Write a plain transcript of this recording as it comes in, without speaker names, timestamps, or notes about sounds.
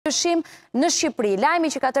peshim në Shqipëri.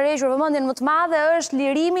 Lajmi që ka tërhequr vëmendjen më të madhe është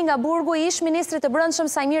lirimi nga burgu i ish-ministrit të brendshëm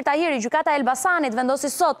Saimir Tahiri. Gjykata e Elbasanit vendosi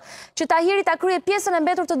sot që Tahiri ta kryejë pjesën e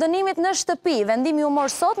mbetur të dënimit në shtëpi. Vendimi u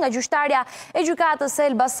mor sot nga gjyqtarja e gjykatës së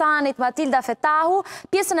Elbasanit Matilda Fetahu.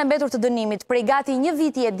 Pjesën e mbetur të dënimit prej gati një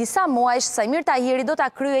viti e disa muajsh Saimir Tahiri do ta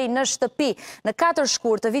kryej në shtëpi. Në 4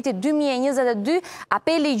 shkurt të vitit 2022,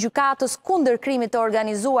 apeli i gjykatës kundër krimit të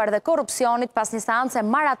organizuar dhe korrupsionit pas një seance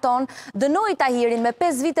maraton dënoi Tahirin me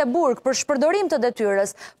 5 vite burg për shpërdorim të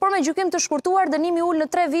detyrës, por me gjykim të shkurtuar dënimi ul në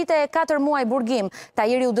 3 vite e 4 muaj burgim.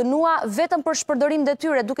 Tahiri u dënua vetëm për shpërdorim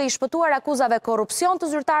detyre duke i shpëtuar akuzave korrupsion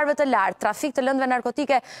të zyrtarëve të lartë, trafik të lëndëve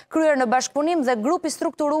narkotike kryer në bashkëpunim dhe grup i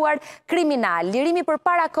strukturuar kriminal. Lirimi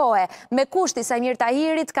përpara kohe me kushti Saimir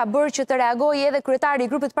Tahirit ka bërë që të reagojë edhe kryetari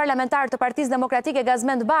i grupit parlamentar të Partisë Demokratike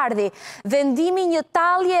Gazmend Bardhi. Vendimi një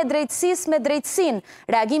tallje e drejtësisë me drejtësinë.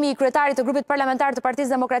 Reagimi i kryetarit të grupit parlamentar të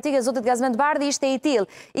Partisë Demokratike zotit Gazmend Bardhi ishte i tillë.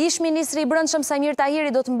 Ish-ministri i brendshëm Saimir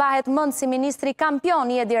Tahiri do të mbahet mend si ministri kampion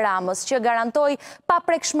i Edi Ramës, që garantoi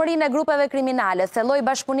paprekshmërinë e grupeve kriminale, thelloi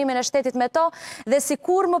bashkëpunimin e shtetit me to dhe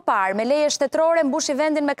sikur më parë me leje shtetërore mbushi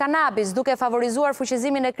vendin me kanabis, duke favorizuar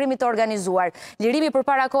fuqizimin e krimit të organizuar. Lirimi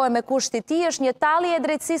përpara kohe me kusht i tij është një tallje e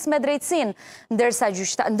drejtësisë me drejtësinë,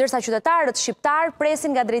 ndërsa qytetarët shqiptar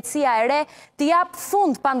presin nga drejtësia e re të jap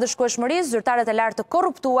fund pandëshkueshmërisë. Zyrtarët e lartë të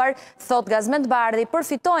korruptuar, thot Gazmend Bardhi,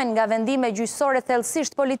 përfitojnë nga vendime gjyqësore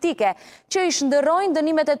thellësisht politike, që i shndërrojnë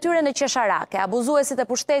dënimet e tyre në qesharake. Abuzuesit e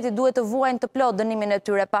pushtetit duhet të vuajnë të plot dënimin e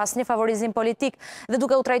tyre pas një favorizim politik dhe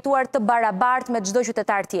duke u trajtuar të barabartë me çdo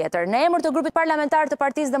qytetar tjetër. Në emër të grupit parlamentar të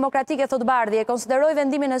Partisë Demokratike, thot Bardhi, e konsideroi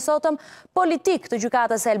vendimin e sotëm politik të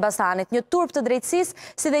gjykatës së Elbasanit, një turp të drejtësisë,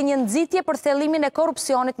 si dhe një nxitje për thellimin e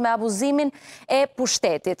korrupsionit me abuzimin e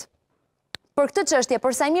pushtetit. Për këtë çështje,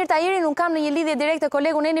 për Saimir Tahirin, unë kam në një lidhje direkte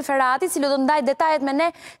kolegun Eni Ferrati, cili do të ndaj detajet me ne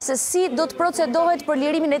se si do të procedohet për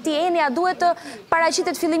lirimin e tij. Eni, a duhet të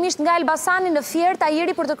paraqitet fillimisht nga Elbasani në Fier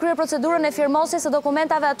Tahiri për të kryer procedurën e firmosjes së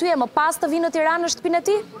dokumentave aty e më pas të vinë në Tiranë në shtëpinë e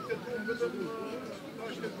tij?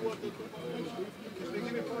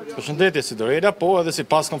 Përshëndetje Sidorela, po edhe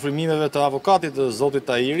sipas konfirmimeve të avokatit të zotit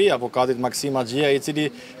Tahiri, avokatit Maksim Axhia, i cili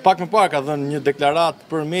pak më parë ka dhënë një deklaratë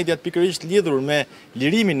për mediat pikërisht lidhur me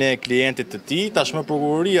lirimin e klientit të tij. Tashmë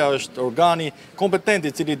prokuroria është organi kompetent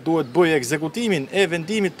i cili duhet bëjë ekzekutimin e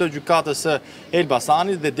vendimit të gjykatës së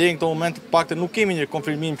Elbasanit dhe deri në këtë moment paktën nuk kemi një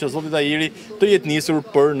konfirmim që zoti Tahiri të jetë nisur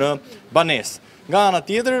për në banesë. Nga ana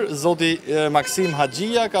tjetër, zoti Maksim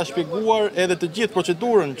Axhia ka shpjeguar edhe të gjithë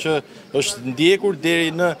procedurën që është ndjekur deri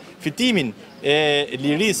në fitimin e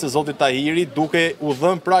lirisë së zotit Tahiri, duke u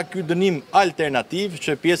dhënë pra ky dënim alternativ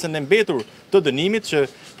që pjesën e mbetur të dënimit që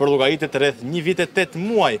përllogaritet rreth 1 vit e 8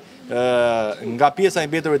 muaj nga pjesa e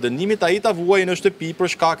mbetur e dënimit, ai ta vuajë në shtëpi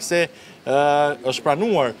për shkak se është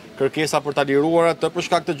pranuar kërkesa për ta liruar atë për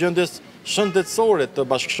shkak të gjendjes shëndetësore të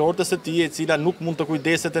bashkëshortes së tij, e cila nuk mund të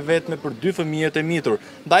kujdeset e vetme për 2 fëmijët e mitur.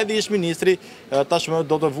 Ndaj dhe ish-ministri tashmë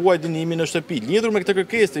do të vuajë dënimin në shtëpi. Lidhur me këtë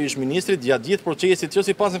kërkesë të ish-ministrit, gjatë gjithë procesit që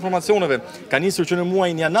sipas informacioneve ka nisur që në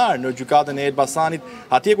muajin janar në gjykatën e Elbasanit,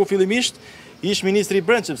 atje ku fillimisht ish-ministri i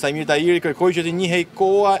brendshëm Saimir Tahiri kërkoi që të njihej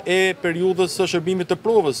koha e periudhës së shërbimit të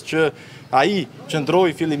provës që ai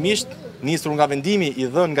qëndroi fillimisht, nisur nga vendimi i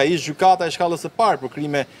dhënë nga ish-gjykata e shkallës së parë për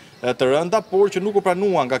krime të rënda, por që nuk u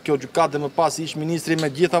pranua nga kjo gjykatë dhe më pas ish-ministri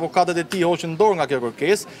me gjithë avokatët e tij hoqën dorë nga kjo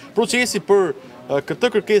kërkesë. Procesi për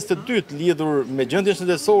këtë kërkesë të dytë lidhur me gjendjen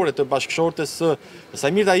shëndetësore të bashkëshortes së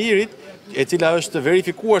Saimir Tahirit, e cila është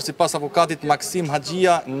verifikuar sipas avokatit Maksim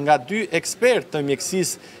Axhia nga 2 ekspertë të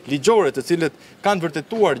mjekësisë ligjore, të cilët kanë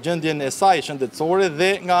vërtetuar gjendjen e saj shëndetësore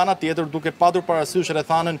dhe nga ana tjetër duke patur parasysh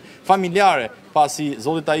rrethanën familjare, pasi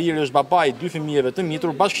zoti Tahiri është babai i 2 fëmijëve të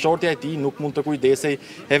mitur, bashkëshortja e tij nuk mund të kujdesej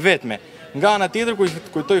e vetme. Nga ana tjetër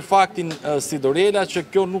kujtoj faktin Sidorela që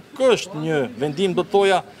kjo nuk është një vendim, do të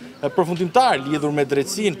thoja, përfundimtar lidhur me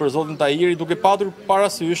drejtësinë për zotin Tahiri, duke patur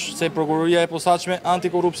parasysh se prokuroria e posaçme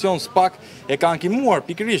antikorrupsion SPAK e ka ankimuar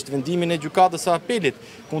pikërisht vendimin e gjykatës së apelit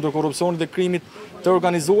kundër korrupsionit dhe krimit të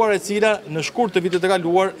organizuar, e cila në shkurt të vitet e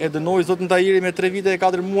kaluar e dënoi zotin Tahiri me 3 vite e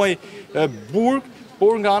 4 muaj burg.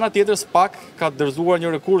 Por nga ana tjetër SPAK ka dorëzuar një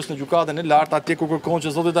rekurs në gjykatën e lartë atje ku kërkon që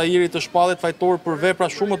zoti Tahiri të shpallet fajtor për vepra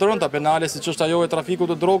shumë të rënda penale, siç është ajo e trafikut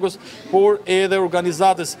të drogës, por edhe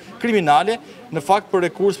organizatës kriminale, në fakt për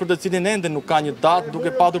rekurs për të cilin ende nuk ka një datë, duke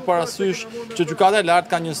patur parasysh që gjykata e lartë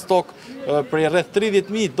ka një stok për rreth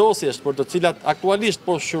 30.000 dosjesh, për të cilat aktualisht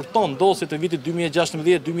po shqyrton dosje të vitit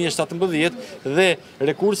 2016-2017 dhe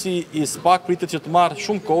rekursi i SPAK pritet që të marrë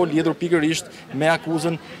shumë kohë lidhur pikërisht me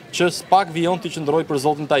akuzën që SPAK vijon të qëndrojë për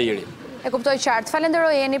zotin Tahiri. E kuptoj qartë.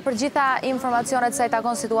 Falenderoj Eni për gjitha informacionet se i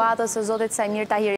takon situatës së zotit Saimir Tahiri.